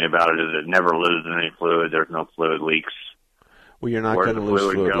baffles me about it is it never loses any fluid. There's no fluid leaks. Well, you're not going to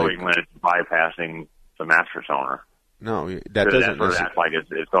lose fluid going when it's bypassing the master cylinder. No, that doesn't. That's like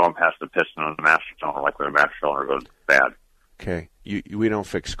it's going past the piston on the master cylinder, like when the master cylinder goes bad. Okay, we don't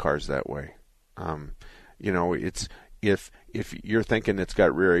fix cars that way. It's if you're thinking it's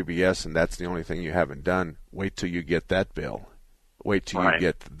got rear ABS and that's the only thing you haven't done, wait till you get that bill. Wait till you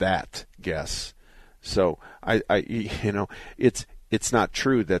get that guess. So it's not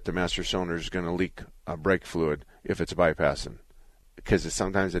true that the master cylinder is going to leak brake fluid if it's bypassing, because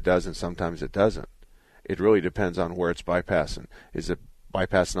sometimes it does and sometimes it doesn't. It really depends on where it's bypassing. Is it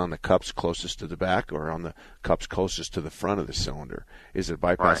bypassing on the cups closest to the back or on the cups closest to the front of the cylinder? Is it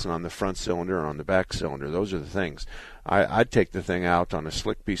bypassing on the front cylinder or on the back cylinder? Those are the things. I'd take the thing out on a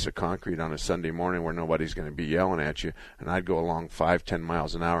slick piece of concrete on a Sunday morning where nobody's going to be yelling at you, and I'd go along 5-10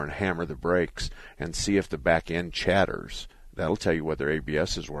 miles an hour and hammer the brakes and see if the back end chatters. That'll tell you whether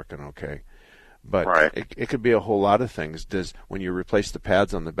ABS is working okay. But it could be a whole lot of things. When you replace the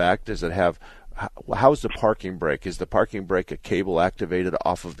pads on the back, does it have... How's the parking brake? Is the parking brake a cable activated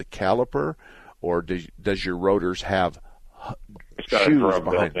off of the caliper, or does your rotors have shoes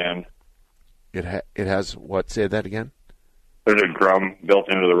behind? It has what? Say that again. There's a drum built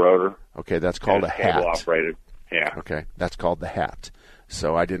into the rotor. Okay, that's called a hat. Cable operated. Yeah. Okay, that's called the hat.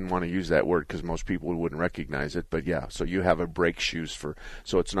 So I didn't want to use that word because most people wouldn't recognize it. But yeah, so you have a brake shoes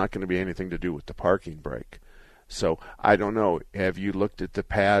so it's not going to be anything to do with the parking brake. So I don't know. Have you looked at the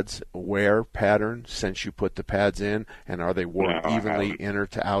pads wear pattern since you put the pads in, and are they worn evenly inner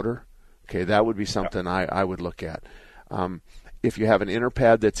to outer? Okay, that would be something I would look at. If you have an inner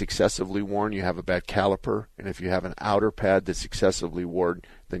pad that's excessively worn, you have a bad caliper, and if you have an outer pad that's excessively worn,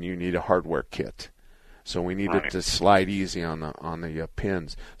 then you need a hardware kit. So we need it to slide easy on the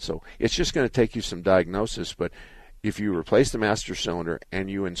pins. So it's just going to take you some diagnosis, but if you replace the master cylinder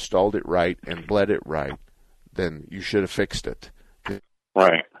and you installed it right and bled it right, then you should have fixed it.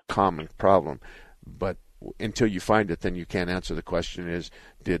 Right. Common problem. But until you find it, then you can't answer the question is,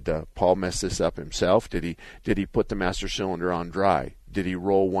 did Paul mess this up himself? Did he put the master cylinder on dry? Did he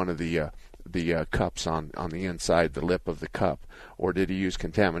roll one of the cups on the inside, the lip of the cup? Or did he use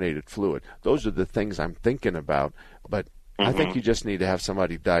contaminated fluid? Those are the things I'm thinking about, but I think you just need to have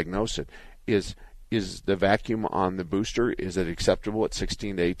somebody diagnose it. Is the vacuum on the booster, is it acceptable at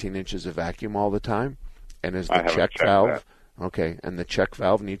 16 to 18 inches of vacuum all the time? And is the check valve... that. Okay, and the check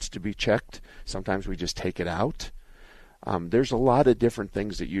valve needs to be checked. Sometimes we just take it out. There's a lot of different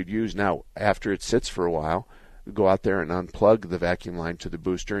things that you'd use. Now, after it sits for a while, go out there and unplug the vacuum line to the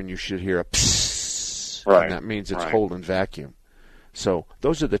booster, and you should hear a psss, and that means it's holding vacuum. So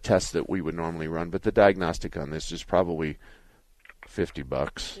those are the tests that we would normally run, but the diagnostic on this is probably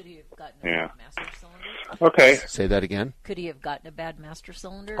 $50. Could he have gotten a master cylinder? Okay. Say that again? Could he have gotten a bad master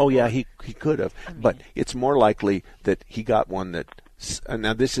cylinder? Oh, yeah, he could have. But it's more likely that he got one that...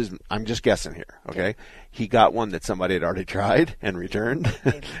 Now, this is... I'm just guessing here, okay? He got one that somebody had already tried and returned.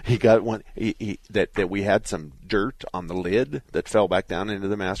 He got one that we had some dirt on the lid that fell back down into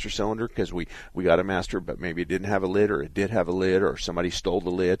the master cylinder because we got a master, but maybe it didn't have a lid, or it did have a lid, or somebody stole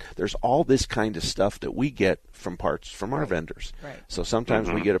the lid. There's all this kind of stuff that we get from parts from our vendors. Right. So sometimes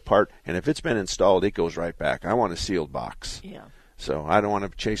we get a part, and if it's been installed, it goes right back. I want a sealed box. Yeah. So I don't want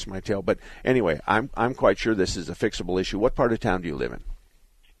to chase my tail. But anyway, I'm quite sure this is a fixable issue. What part of town do you live in?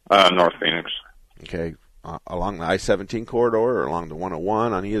 North Phoenix. Okay. Along the I-17 corridor or along the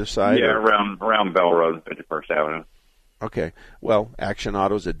 101 on either side? Yeah, around Bell Road, 51st Avenue. Okay. Well, Action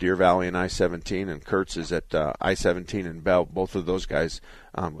Auto's at Deer Valley and I-17, and Kurtz is at I-17 and Bell. Both of those guys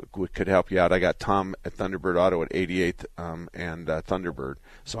could help you out. I got Tom at Thunderbird Auto at 88th and Thunderbird.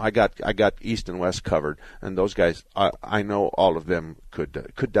 So I got east and west covered, and those guys, I know all of them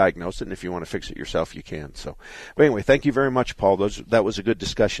could diagnose it, and if you want to fix it yourself, you can. So, but anyway, thank you very much, Paul. That was a good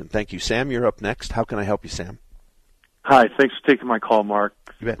discussion. Thank you. Sam, you're up next. How can I help you, Sam? Hi, thanks for taking my call, Mark.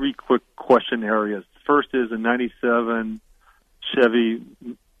 3 quick question areas. First is a 97 Chevy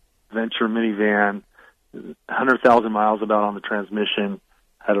Venture minivan, 100,000 miles about on the transmission,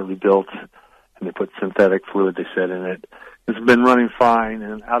 had it rebuilt, and they put synthetic fluid, they said, in it. It's been running fine,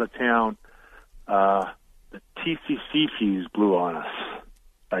 and out of town, the TCC fuse blew on us.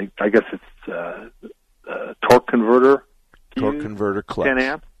 I guess it's torque converter. Torque converter clutch. 10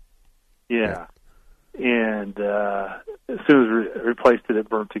 amp. Yeah. And as soon as we replaced it, it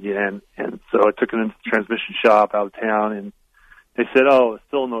burnt again. And so I took it into the transmission shop out of town, and they said, oh, it's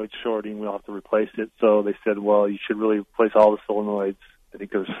solenoid shorting. We'll have to replace it. So they said, well, you should really replace all the solenoids. I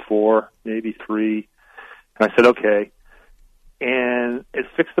think there's 4, maybe 3. And I said, okay. And it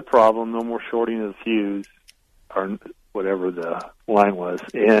fixed the problem. No more shorting of the fuse or whatever the line was.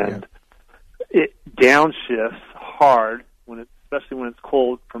 And it downshifts hard, especially when it's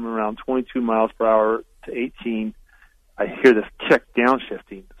cold, from around 22 miles per hour to 18. I hear this kick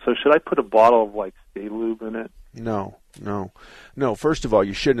downshifting. So should I put a bottle of, like, Stay Lube in it? No. First of all,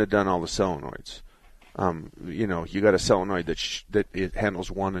 you shouldn't have done all the solenoids. You got a solenoid that it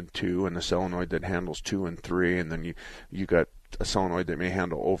handles 1 and 2, and a solenoid that handles 2 and 3, and then you got a solenoid that may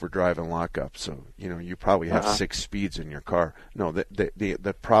handle overdrive and lockup. So you probably have 6 speeds in your car. No,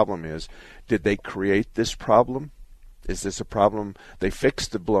 the problem is, did they create this problem? Is this a problem? They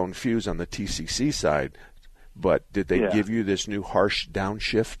fixed the blown fuse on the TCC side, but did they give you this new harsh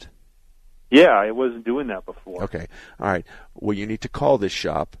downshift? Yeah, I wasn't doing that before. Okay. All right. Well, you need to call this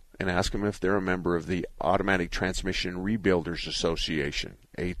shop and ask them if they're a member of the Automatic Transmission Rebuilders Association,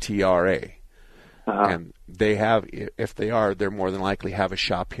 ATRA. And they have, if they are, they're more than likely have a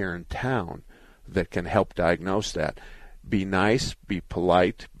shop here in town that can help diagnose that. Be nice, be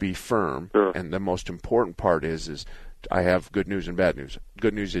polite, be firm, and the most important part is I have good news and bad news.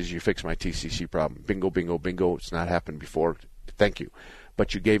 Good news is you fixed my TCC problem. Bingo, bingo, bingo. It's not happened before. Thank you.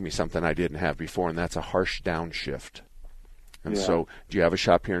 But you gave me something I didn't have before, and that's a harsh downshift. And so, do you have a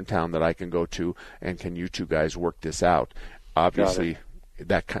shop here in town that I can go to, and can you two guys work this out? Obviously,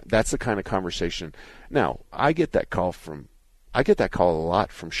 that's the kind of conversation. Now, I get that call a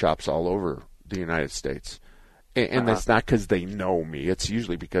lot from shops all over the United States. And it's not because they know me. It's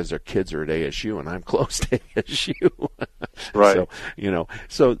usually because their kids are at ASU and I'm close to ASU. Right. So,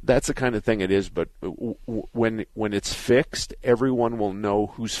 so that's the kind of thing it is. But when it's fixed, everyone will know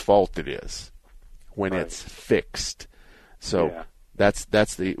whose fault it is when it's fixed. So that's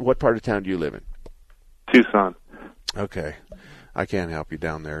what part of town do you live in? Tucson. Okay. I can't help you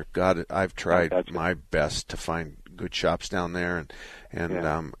down there. God, I've tried my best to find good shops down there,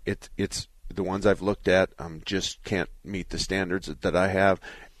 and it's the ones I've looked at just can't meet the standards that I have,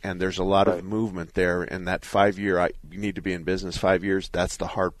 and there's a lot of movement there. And that 5 year, you need to be in business 5 years. That's the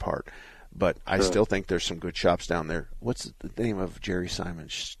hard part. But I still think there's some good shops down there. What's the name of Jerry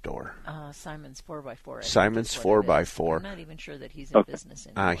Simon's store? Simon's 4x4. Simon's 4x4. I'm not even sure that he's in business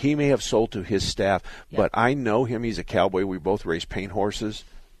anymore. He may have sold to his staff, but I know him. He's a cowboy. We both race paint horses.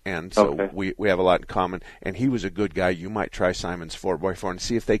 And so we have a lot in common. And he was a good guy. You might try Simon's 4x4 and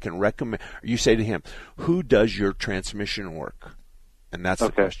see if they can recommend. You say to him, who does your transmission work? And that's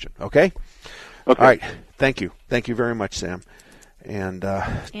the question. Okay? All right. Thank you. Thank you very much, Sam. And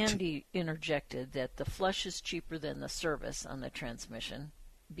Andy interjected that the flush is cheaper than the service on the transmission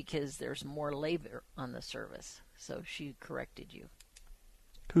because there's more labor on the service. So she corrected you.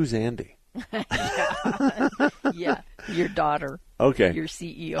 Who's Andy? Yeah, your daughter. Okay. Your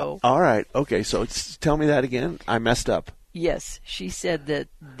CEO. All right. Okay, so tell me that again. I messed up. Yes, she said that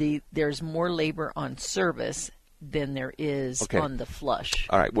there's more labor on service than there is on the flush.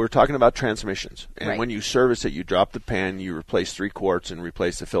 All right, we're talking about transmissions. And when you service it, you drop the pan, you replace 3 quarts and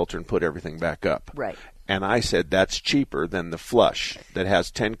replace the filter and put everything back up. Right. And I said that's cheaper than the flush that has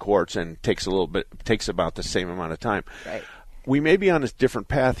 10 quarts and takes about the same amount of time. Right. We may be on a different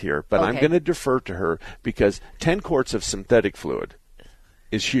path here, but I'm going to defer to her because 10 quarts of synthetic fluid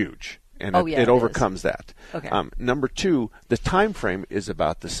is huge, and it overcomes that. Okay. Number 2, the time frame is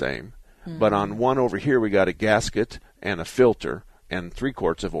about the same, but on one over here we got a gasket and a filter and 3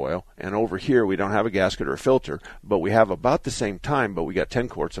 quarts of oil, and over here we don't have a gasket or a filter, but we have about the same time, but we got 10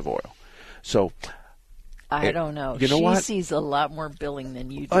 quarts of oil. So I don't know. You know she what? sees a lot more billing than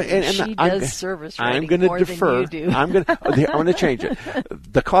you do. And she does service writing more defer. than you do. I'm going to change it.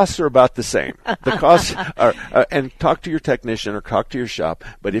 The costs are about the same. The costs are, and talk to your technician or talk to your shop.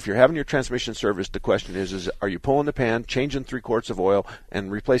 But if you're having your transmission serviced, the question is are you pulling the pan, changing 3 quarts of oil,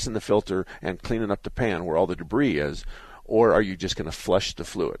 and replacing the filter and cleaning up the pan where all the debris is? Or are you just going to flush the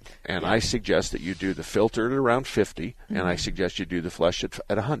fluid? And I suggest that you do the filter at around 50, and I suggest you do the flush at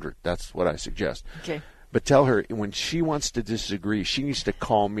 100. That's what I suggest. Okay. But tell her when she wants to disagree, she needs to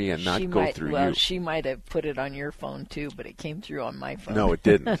call me and not go through you. Well, she might have put it on your phone too, but it came through on my phone. No, it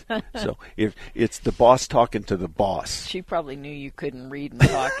didn't. So if it's the boss talking to the boss. She probably knew you couldn't read and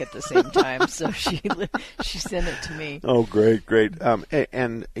talk at the same time, so she sent it to me. Oh, great.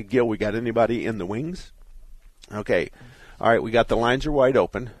 And Gil, we got anybody in the wings? Okay. All right, we got the lines are wide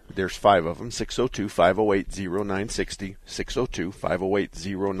open. There's 5 of them, 602-508-0960,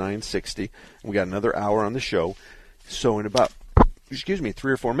 602-508-0960. We got another hour on the show. So in about,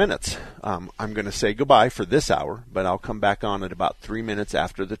 3 or 4 minutes, I'm going to say goodbye for this hour, but I'll come back on at about 3 minutes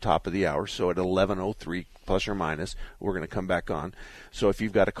after the top of the hour. So at 11:03, plus or minus, we're going to come back on. So if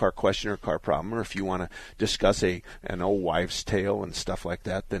you've got a car question or a car problem, or if you want to discuss an old wives' tale and stuff like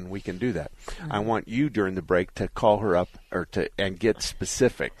that, then we can do that. I want you during the break to call her up and get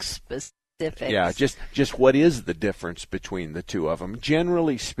specifics. Yeah, just what is the difference between the two of them,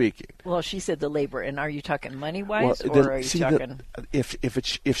 generally speaking? Well, she said the labor, and are you talking money-wise, or are you talking?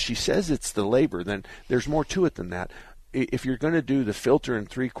 If she says it's the labor, then there's more to it than that. If you're going to do the filter in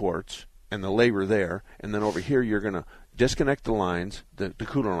 3 quarts and the labor there, and then over here you're going to disconnect the lines, the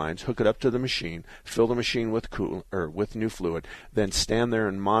cooler lines, hook it up to the machine, fill the machine with with new fluid, then stand there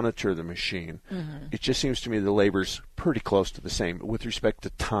and monitor the machine. It just seems to me the labor's pretty close to the same with respect to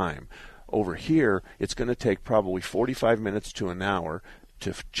time. Over here, it's going to take probably 45 minutes to an hour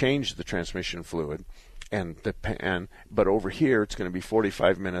to change the transmission fluid, but over here it's going to be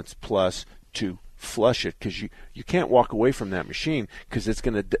 45 minutes plus to flush it, because you can't walk away from that machine, because it's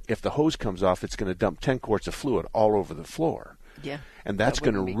going to, if the hose comes off, it's going to dump 10 quarts of fluid all over the floor. Yeah. And that's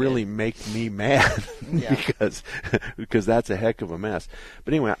going to really make me mad because that's a heck of a mess.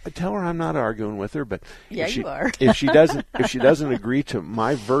 But anyway, I tell her I'm not arguing with her. But you are. if she doesn't agree to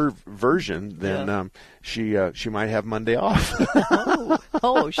my version, then she might have Monday off.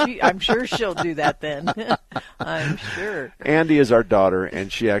 I'm sure she'll do that then. I'm sure. Andy is our daughter,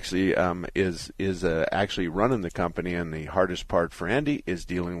 and she actually is actually running the company. And the hardest part for Andy is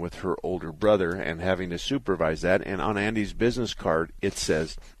dealing with her older brother and having to supervise that. And on Andy's business card, it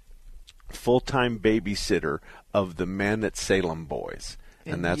says full-time babysitter of the men at Salem Boys.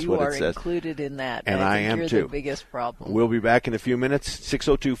 And that's what it says. You are included in that. And I am you're too. The biggest problem. We'll be back in a few minutes.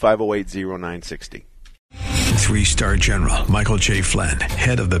 602-508-0960. 3-star General Michael J. Flynn,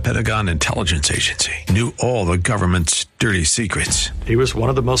 head of the Pentagon Intelligence Agency, knew all the government's dirty secrets. He was one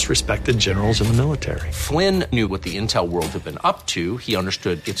of the most respected generals in the military. Flynn knew what the intel world had been up to. He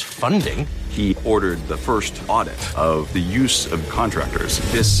understood its funding. He ordered the first audit of the use of contractors.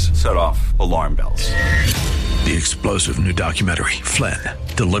 This set off alarm bells. The explosive new documentary, Flynn,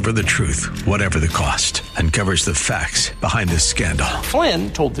 Deliver the Truth, Whatever the Cost, uncovers the facts behind this scandal.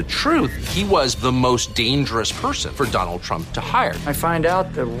 Flynn told the truth. He was the most dangerous person for Donald Trump to hire. I find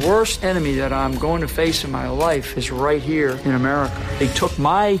out the worst enemy that I'm going to face in my life is right here in America. They took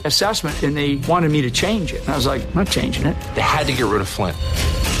my assessment and they wanted me to change it. And I was like, I'm not changing it. They had to get rid of Flynn.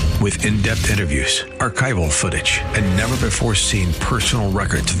 With in-depth interviews, archival footage, and never-before-seen personal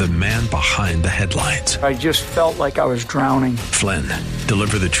records of the man behind the headlines. I just felt like I was drowning. Flynn,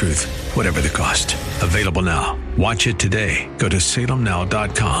 Deliver the Truth, Whatever the Cost. Available now. Watch it today. Go to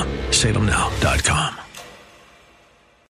salemnow.com. salemnow.com.